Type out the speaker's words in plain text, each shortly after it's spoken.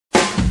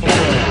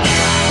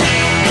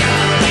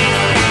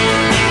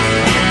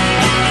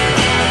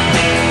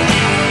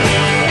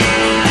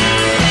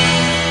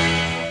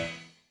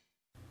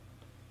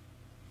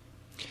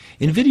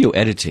In video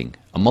editing,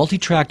 a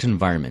multi-tracked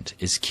environment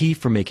is key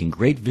for making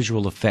great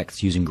visual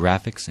effects using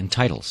graphics and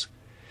titles.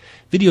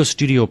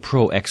 VideoStudio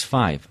Pro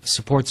X5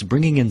 supports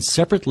bringing in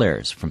separate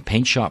layers from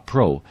PaintShop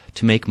Pro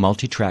to make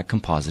multi-track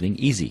compositing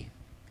easy.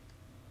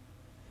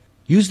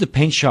 Use the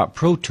PaintShop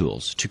Pro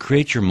tools to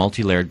create your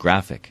multi-layered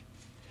graphic.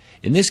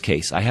 In this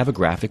case, I have a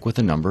graphic with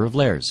a number of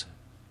layers.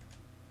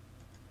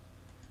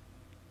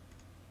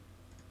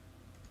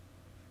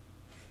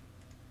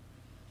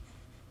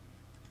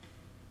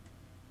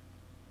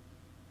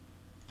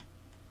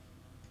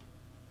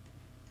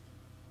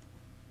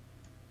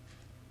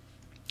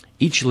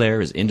 Each layer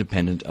is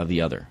independent of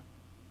the other.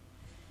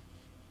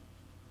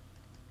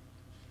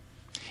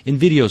 In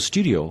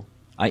VideoStudio,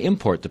 I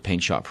import the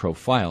PaintShop Pro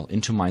file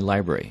into my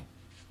library.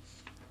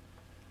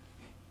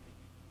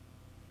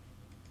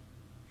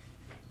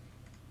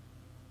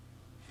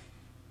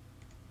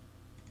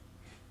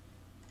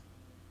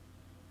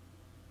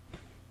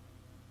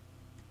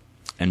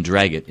 And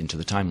drag it into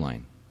the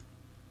timeline.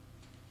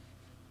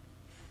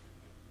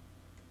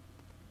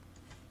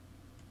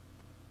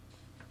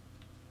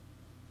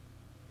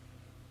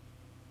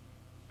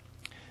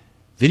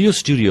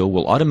 VideoStudio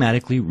will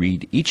automatically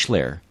read each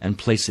layer and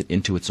place it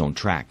into its own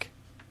track.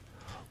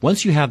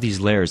 Once you have these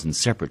layers in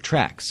separate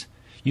tracks,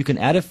 you can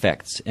add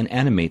effects and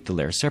animate the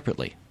layers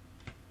separately.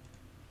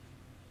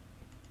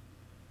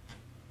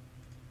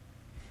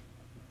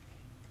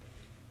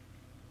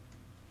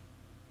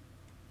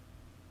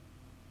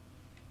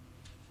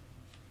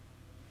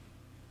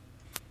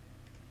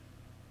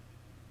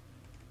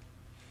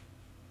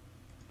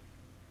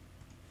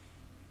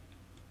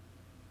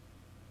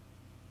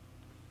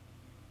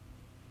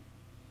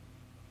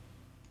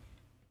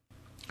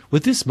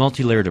 With this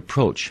multi-layered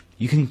approach,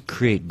 you can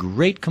create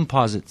great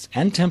composites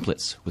and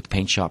templates with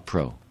PaintShop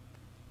Pro.